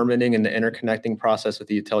that the permitting and the interconnecting process with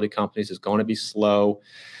the utility companies is going to be slow,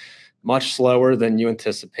 much slower than you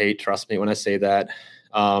anticipate. Trust me when I say that.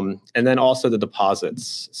 And then also the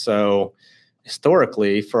deposits. So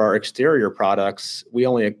historically for our exterior products, we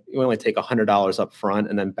only take $100 up front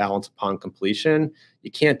and then balance upon completion.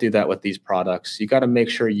 You can't do that with these products. You got to make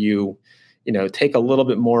sure you take a little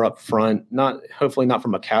bit more up front, hopefully not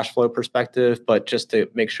from a cash flow perspective, but just to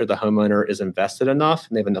make sure the homeowner is invested enough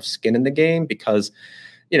and they have enough skin in the game. Because,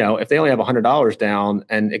 if they only have $100 down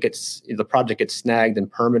and the project gets snagged in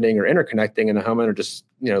permitting or interconnecting and the homeowner just,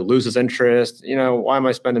 loses interest, why am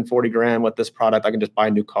I spending 40 grand with this product? I can just buy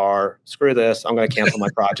a new car. Screw this. I'm going to cancel my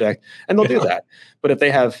project. And they'll do that. But if they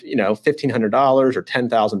have, $1,500 or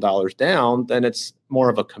 $10,000 down, then it's more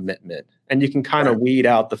of a commitment. And you can kind of weed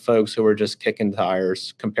out the folks who are just kicking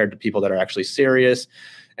tires compared to people that are actually serious.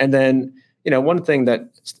 And then, one thing that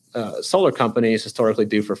solar companies historically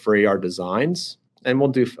do for free are designs. And we'll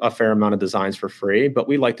do a fair amount of designs for free, but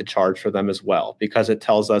we like to charge for them as well because it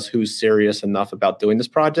tells us who's serious enough about doing this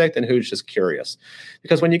project and who's just curious.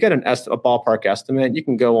 Because when you get a ballpark estimate, you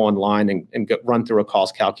can go online and run through a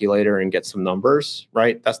cost calculator and get some numbers,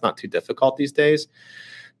 right? That's not too difficult these days.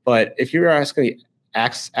 But if you're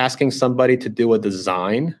asking somebody to do a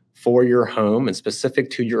design for your home and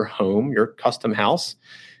specific to your home, your custom house,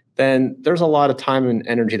 then there's a lot of time and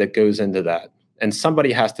energy that goes into that. And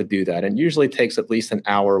somebody has to do that. And usually takes at least an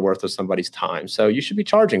hour worth of somebody's time. So you should be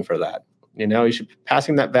charging for that. You should be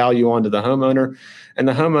passing that value on to the homeowner. And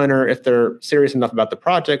the homeowner, if they're serious enough about the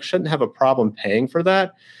project, shouldn't have a problem paying for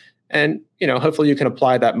that. And, hopefully you can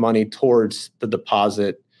apply that money towards the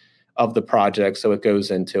deposit of the project so it goes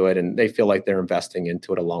into it and they feel like they're investing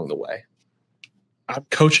into it along the way. I'm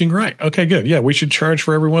coaching right. Okay, good. Yeah, we should charge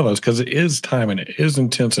for every one of those because it is time and it is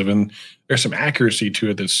intensive. And there's some accuracy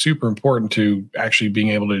to it that's super important to actually being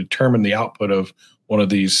able to determine the output of one of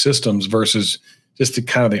these systems versus just the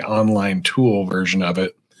kind of the online tool version of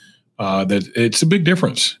it. That it's a big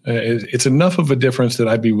difference. It's enough of a difference that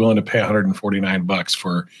I'd be willing to pay $149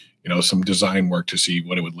 for, some design work to see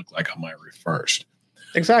what it would look like on my roof first.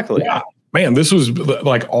 Exactly. Yeah. Man, this was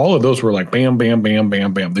like all of those were like bam, bam, bam,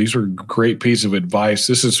 bam, bam. These were great piece of advice.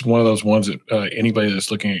 This is one of those ones that anybody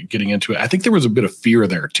that's looking at getting into it, I think there was a bit of fear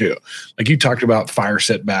there too. Like you talked about fire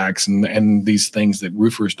setbacks and these things that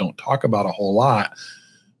roofers don't talk about a whole lot.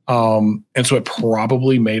 And so it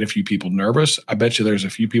probably made a few people nervous. I bet you there's a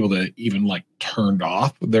few people that even like turned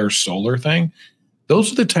off their solar thing.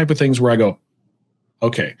 Those are the type of things where I go,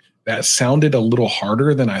 okay, that sounded a little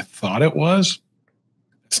harder than I thought it was.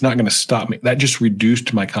 It's not going to stop me. That just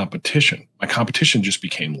reduced my competition. My competition just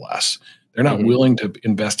became less. They're not willing to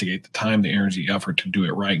investigate the time, the energy, effort to do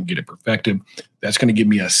it right and get it perfected. That's going to give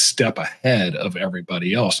me a step ahead of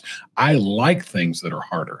everybody else. I like things that are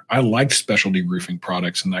harder. I like specialty roofing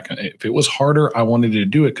products and that kind of, if it was harder, I wanted to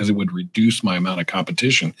do it because it would reduce my amount of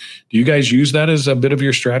competition. Do you guys use that as a bit of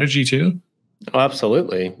your strategy too? Oh,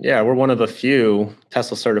 absolutely. Yeah, we're one of a few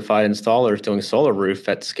Tesla certified installers doing solar roof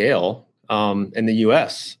at scale in the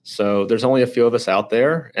US. So there's only a few of us out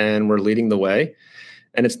there and we're leading the way.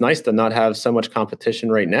 And it's nice to not have so much competition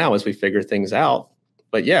right now as we figure things out.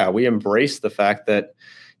 But yeah, we embrace the fact that,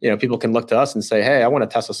 people can look to us and say, hey, I want a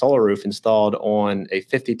Tesla solar roof installed on a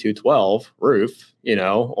 5212 roof,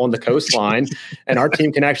 on the coastline. And our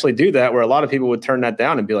team can actually do that, where a lot of people would turn that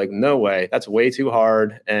down and be like, no way, that's way too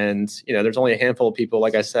hard. And, there's only a handful of people,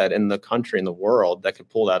 like I said, in the country, in the world that could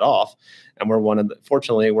pull that off. And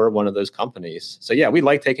fortunately, we're one of those companies. So yeah, we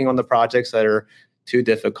like taking on the projects that are too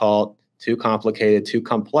difficult, too complicated, too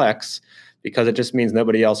complex, because it just means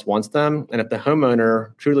nobody else wants them. And if the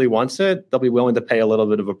homeowner truly wants it, they'll be willing to pay a little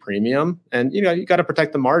bit of a premium. And, you got to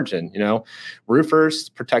protect the margin. Roofers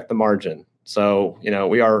protect the margin. So,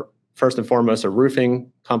 we are first and foremost a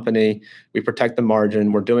roofing company. We protect the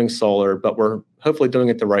margin. We're doing solar, but we're hopefully doing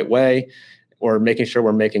it the right way. We're making sure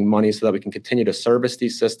we're making money so that we can continue to service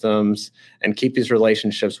these systems and keep these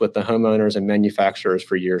relationships with the homeowners and manufacturers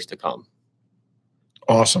for years to come.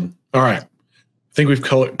 Awesome. All right. I think we've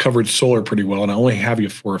covered solar pretty well, and I only have you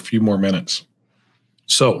for a few more minutes.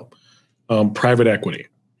 So, private equity.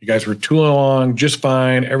 You guys were tooling along just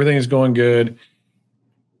fine. Everything is going good.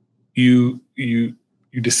 You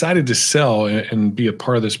decided to sell and be a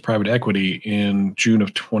part of this private equity in June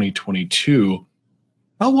of 2022.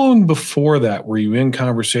 How long before that were you in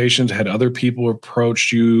conversations? Had other people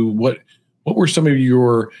approached you? What were some of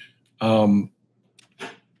your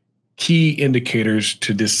key indicators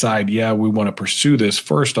to decide, yeah, we want to pursue this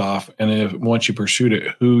first off, and once you pursued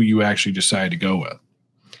it, who you actually decided to go with?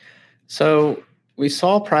 So we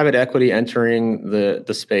saw private equity entering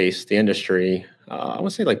the space, the industry, I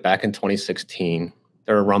would say like back in 2016.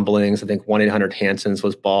 There were rumblings. I think 1-800-Hanson's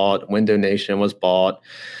was bought. Window Nation was bought.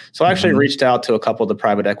 So I actually reached out to a couple of the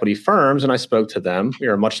private equity firms and I spoke to them. We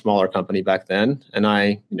were a much smaller company back then. And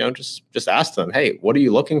I, just asked them, hey, what are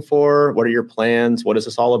you looking for? What are your plans? What is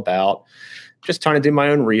this all about? Just trying to do my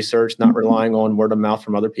own research, not relying on word of mouth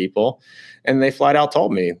from other people. And they flat out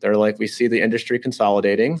told me, they're like, we see the industry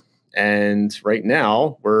consolidating. And right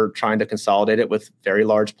now we're trying to consolidate it with very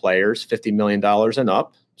large players, $50 million and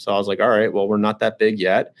up. So I was like, all right, well, we're not that big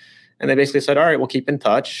yet. And they basically said, all right, we'll keep in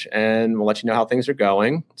touch and we'll let you know how things are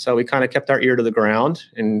going. So we kind of kept our ear to the ground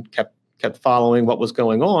and kept following what was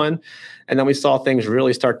going on. And then we saw things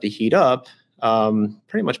really start to heat up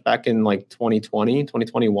pretty much back in like 2020,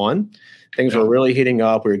 2021. Things were really heating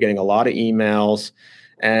up. We were getting a lot of emails.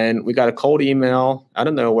 And we got a cold email out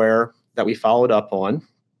of nowhere that we followed up on.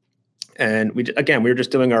 And we were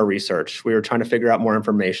just doing our research. We were trying to figure out more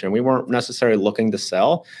information. We weren't necessarily looking to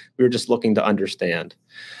sell. We were just looking to understand.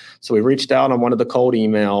 So we reached out on one of the cold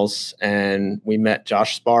emails and we met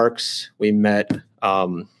Josh Sparks. We met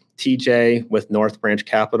TJ with North Branch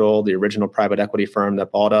Capital, the original private equity firm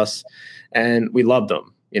that bought us. And we loved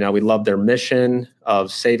them. We loved their mission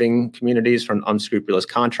of saving communities from unscrupulous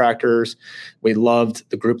contractors. We loved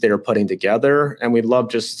the group they were putting together. And we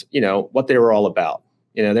loved just, what they were all about.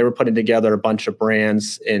 They were putting together a bunch of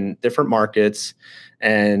brands in different markets,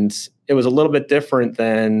 and it was a little bit different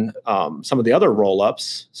than some of the other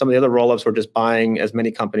roll-ups. Some of the other roll-ups were just buying as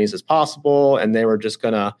many companies as possible, and they were just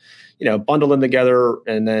going to, bundle them together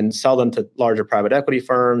and then sell them to larger private equity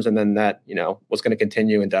firms, and then that, was going to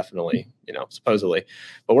continue indefinitely, supposedly.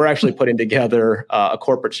 But we're actually putting together a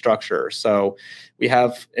corporate structure. So we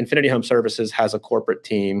have Infinity Home Services has a corporate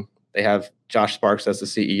team. They have Josh Sparks as the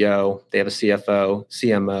CEO. They have a CFO,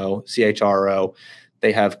 CMO, CHRO.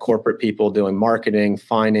 They have corporate people doing marketing,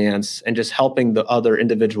 finance, and just helping the other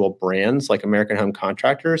individual brands like American Home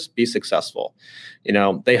Contractors be successful.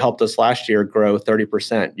 They helped us last year grow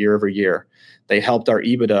 30% year over year. They helped our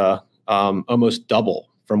EBITDA almost double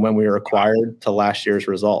from when we were acquired to last year's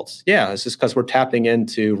results. Yeah, it's just because we're tapping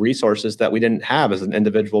into resources that we didn't have as an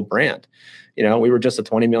individual brand. We were just a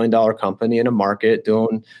 $20 million company in a market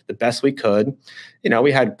doing the best we could.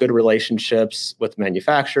 We had good relationships with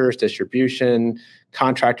manufacturers, distribution,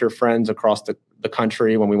 contractor friends across the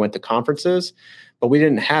country when we went to conferences, but we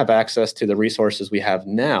didn't have access to the resources we have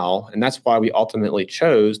now. And that's why we ultimately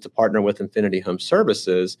chose to partner with Infinity Home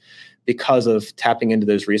Services, because of tapping into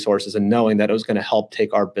those resources and knowing that it was going to help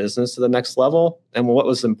take our business to the next level. And what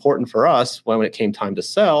was important for us when it came time to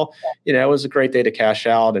sell, it was a great day to cash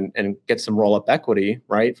out and get some roll-up equity,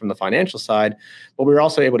 right, from the financial side. But we were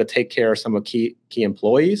also able to take care of some of key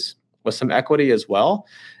employees with some equity as well.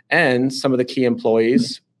 And some of the key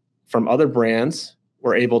employees from other brands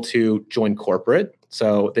were able to join corporate.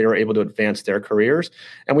 So they were able to advance their careers.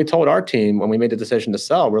 And we told our team when we made the decision to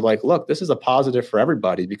sell, we're like, look, this is a positive for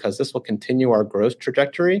everybody because this will continue our growth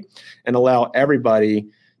trajectory and allow everybody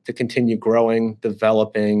to continue growing,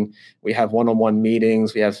 developing. We have one-on-one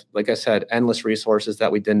meetings. We have, like I said, endless resources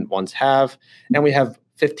that we didn't once have. And we have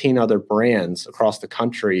 15 other brands across the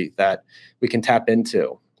country that we can tap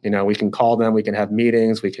into. We can call them, we can have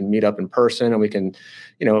meetings, we can meet up in person, and we can,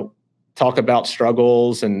 talk about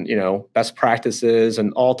struggles and, best practices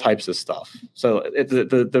and all types of stuff. So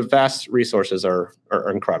the vast resources are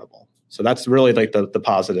incredible. So that's really like the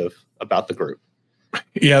positive about the group.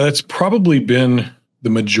 Yeah, that's probably been the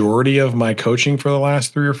majority of my coaching for the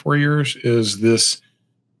last 3 or 4 years is this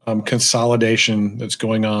consolidation that's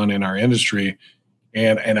going on in our industry.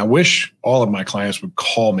 And I wish all of my clients would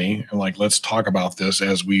call me and like, let's talk about this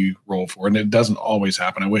as we roll forward. And it doesn't always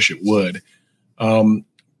happen. I wish it would.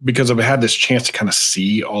 Because I've had this chance to kind of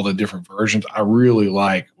see all the different versions. I really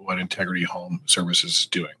like what Integrity Home Services is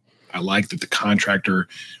doing. I like that the contractor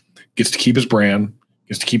gets to keep his brand,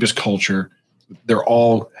 gets to keep his culture. They're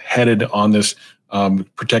all headed on this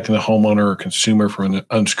protecting the homeowner or consumer from the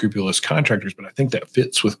unscrupulous contractors. But I think that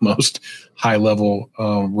fits with most high-level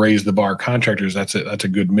raise the bar contractors. That's a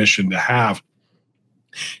good mission to have.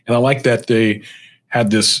 And I like that they had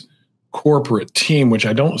this corporate team, which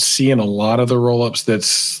I don't see in a lot of the roll-ups.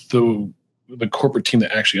 That's the corporate team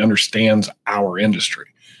that actually understands our industry.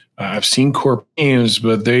 I've seen corporate teams,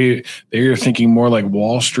 but they are thinking more like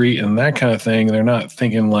Wall Street and that kind of thing. They're not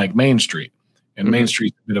thinking like Main Street. And Main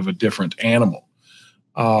Street's a bit of a different animal.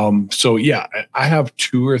 So yeah, I have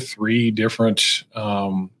 2 or 3 different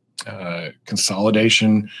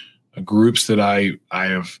consolidation groups that I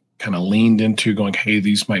have kind of leaned into going, hey,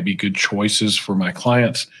 these might be good choices for my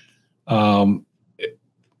clients.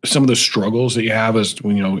 Some of the struggles that you have is,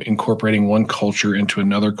 incorporating one culture into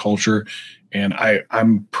another culture. And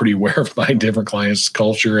I'm pretty aware of my different clients'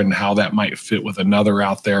 culture and how that might fit with another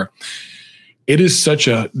out there. It is such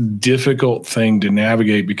a difficult thing to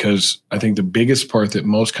navigate because I think the biggest part that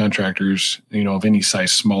most contractors, of any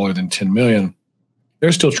size smaller than 10 million,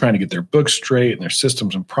 they're still trying to get their books straight and their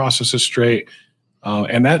systems and processes straight.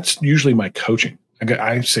 And that's usually my coaching.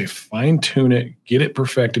 I say fine tune it, get it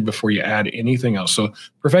perfected before you add anything else. So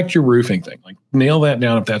perfect your roofing thing, like nail that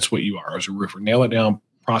down if that's what you are as a roofer. Nail it down,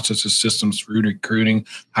 processes, systems, recruiting,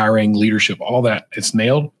 hiring, leadership, all that. It's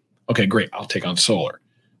nailed. Okay, great. I'll take on solar.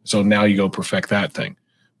 So now you go perfect that thing.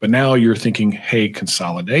 But now you're thinking, hey,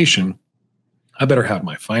 consolidation, I better have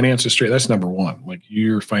my finances straight. That's number one. Like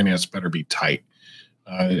your finance better be tight.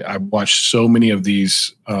 I've watched so many of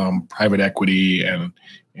these private equity and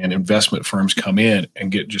investment firms come in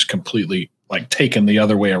and get just completely like taken the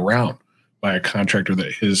other way around by a contractor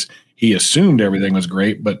that he assumed everything was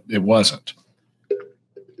great, but it wasn't.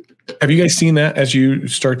 Have you guys seen that as you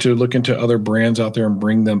start to look into other brands out there and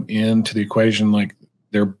bring them into the equation, like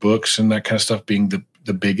their books and that kind of stuff being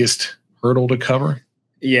the biggest hurdle to cover?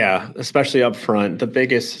 Yeah, especially up front. The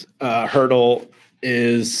biggest hurdle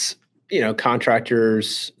is,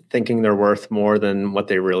 contractors thinking they're worth more than what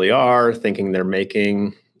they really are, thinking they're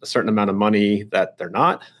making a certain amount of money that they're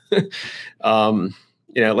not.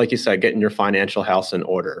 Like you said, getting your financial house in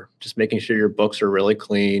order, just making sure your books are really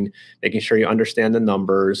clean, making sure you understand the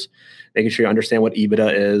numbers, making sure you understand what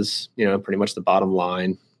EBITDA is, pretty much the bottom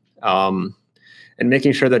line. And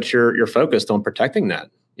making sure that you're focused on protecting that.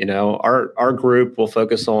 Our group will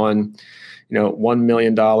focus on, $1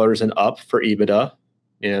 million and up for EBITDA.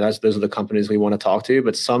 Those are the companies we want to talk to.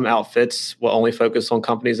 But some outfits will only focus on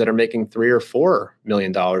companies that are making $3 or $4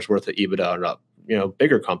 million worth of EBITDA and up.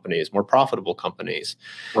 Bigger companies, more profitable companies.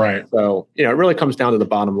 Right. So, it really comes down to the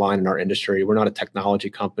bottom line in our industry. We're not a technology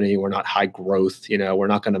company. We're not high growth. We're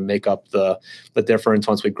not going to make up the difference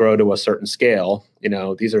once we grow to a certain scale.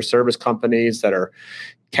 These are service companies that are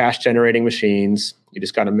cash generating machines. You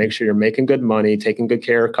just got to make sure you're making good money, taking good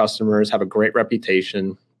care of customers, have a great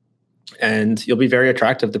reputation, and you'll be very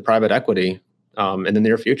attractive to private equity in the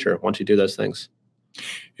near future once you do those things.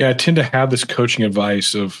 Yeah, I tend to have this coaching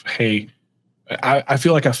advice of, hey, I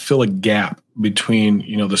feel like I fill a gap between,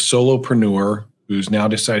 the solopreneur who's now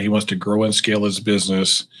decided he wants to grow and scale his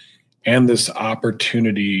business and this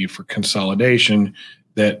opportunity for consolidation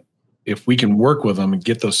that if we can work with them and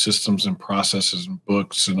get those systems and processes and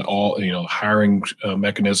books and all, hiring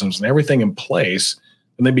mechanisms and everything in place,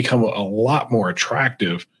 then they become a lot more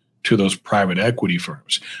attractive to those private equity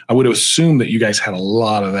firms. I would assume that you guys had a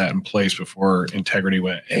lot of that in place before Integrity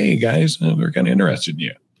went, hey guys, we're kind of interested in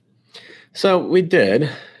you. So we did,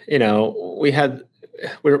 we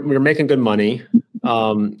were making good money,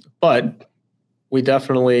 but we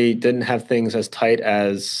definitely didn't have things as tight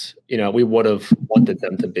as, we would have wanted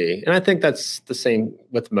them to be. And I think that's the same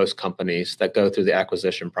with most companies that go through the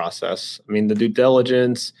acquisition process. I mean, the due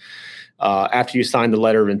diligence, After you sign the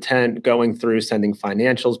letter of intent, going through sending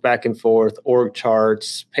financials back and forth, org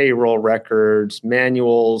charts, payroll records,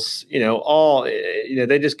 manuals,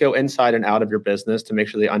 they just go inside and out of your business to make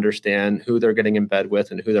sure they understand who they're getting in bed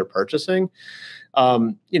with and who they're purchasing.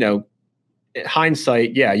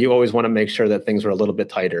 Hindsight, yeah, you always want to make sure that things are a little bit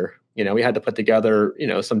tighter. We had to put together,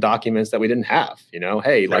 some documents that we didn't have,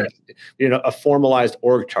 a formalized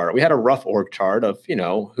org chart. We had a rough org chart of,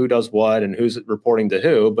 who does what and who's reporting to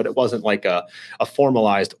who, but it wasn't like a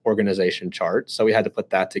formalized organization chart. So we had to put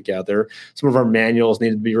that together. Some of our manuals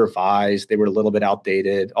needed to be revised. They were a little bit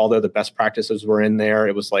outdated. Although the best practices were in there,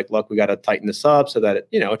 it was like, look, we got to tighten this up so that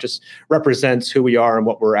it just represents who we are and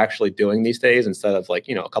what we're actually doing these days instead of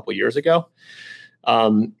a couple of years ago.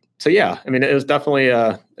 So yeah, it was definitely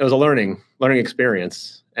it was a learning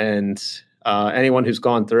experience, and anyone who's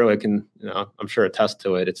gone through it can, I'm sure attest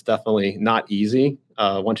to it. It's definitely not easy.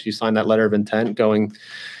 Once you sign that letter of intent, going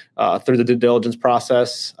through the due diligence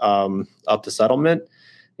process up to settlement,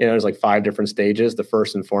 there's like 5 different stages. The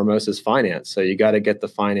first and foremost is finance. So you got to get the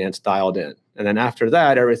finance dialed in, and then after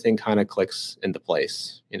that, everything kind of clicks into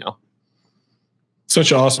place.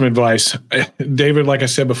 Such awesome advice. David, like I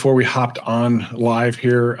said before we hopped on live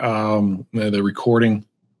here, the recording,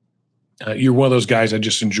 you're one of those guys I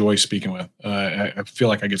just enjoy speaking with. I feel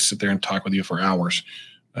like I could sit there and talk with you for hours.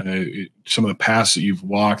 Some of the paths that you've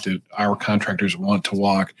walked that our contractors want to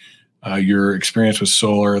walk, your experience with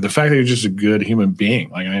solar, the fact that you're just a good human being.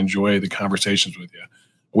 Like, I enjoy the conversations with you.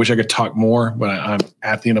 I wish I could talk more, but I'm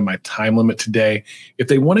at the end of my time limit today. If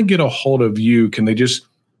they want to get a hold of you, can they just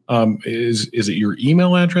is it your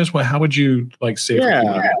email address? Well, how would you say?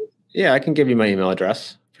 Yeah, I can give you my email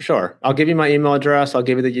address for sure. I'll give you my email address. I'll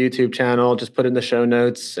give you the YouTube channel. Just put it in the show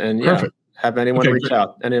notes, and have anyone reach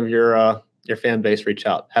out. Any of your fan base reach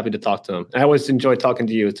out. Happy to talk to them. I always enjoy talking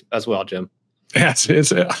to you as well, Jim. Yes,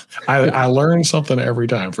 I learn something every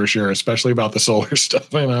time for sure, especially about the solar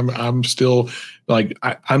stuff. And I'm still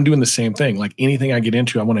I'm doing the same thing. Like, anything I get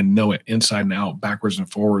into, I want to know it inside and out, backwards and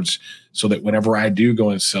forwards, so that whenever I do go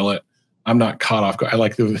and sell it, I'm not caught off. I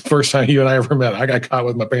like the first time you and I ever met, I got caught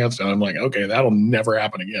with my pants down. I'm like, okay, that'll never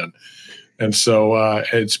happen again. And so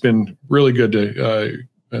it's been really good to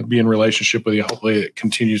be in relationship with you. Hopefully it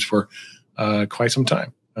continues for quite some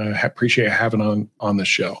time. Appreciate having on the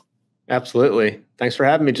show. Absolutely. Thanks for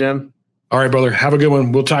having me, Jim. All right, brother. Have a good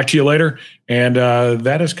one. We'll talk to you later. And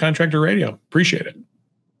that is Contractor Radio. Appreciate it.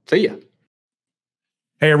 See ya.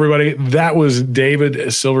 Hey, everybody. That was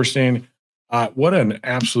David Silverstein. What an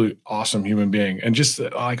absolute awesome human being. And just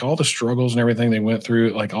all the struggles and everything they went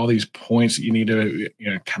through, all these points that you need to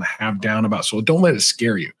kind of have down about. So don't let it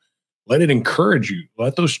scare you. Let it encourage you.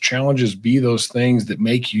 Let those challenges be those things that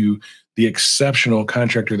make you the exceptional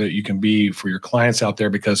contractor that you can be for your clients out there.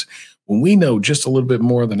 Because when we know just a little bit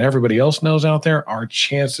more than everybody else knows out there, our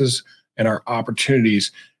chances and our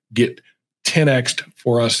opportunities get 10x'd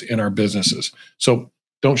for us in our businesses. So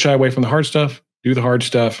don't shy away from the hard stuff. Do the hard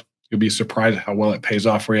stuff. You'll be surprised how well it pays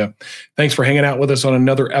off for you. Thanks for hanging out with us on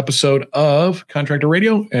another episode of Contractor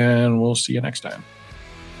Radio, and we'll see you next time.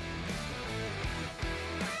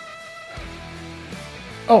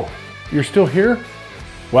 Oh, you're still here?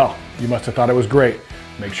 Well, you must have thought it was great.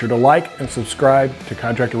 Make sure to like and subscribe to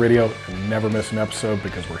Contractor Radio and never miss an episode,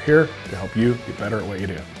 because we're here to help you get better at what you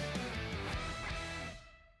do.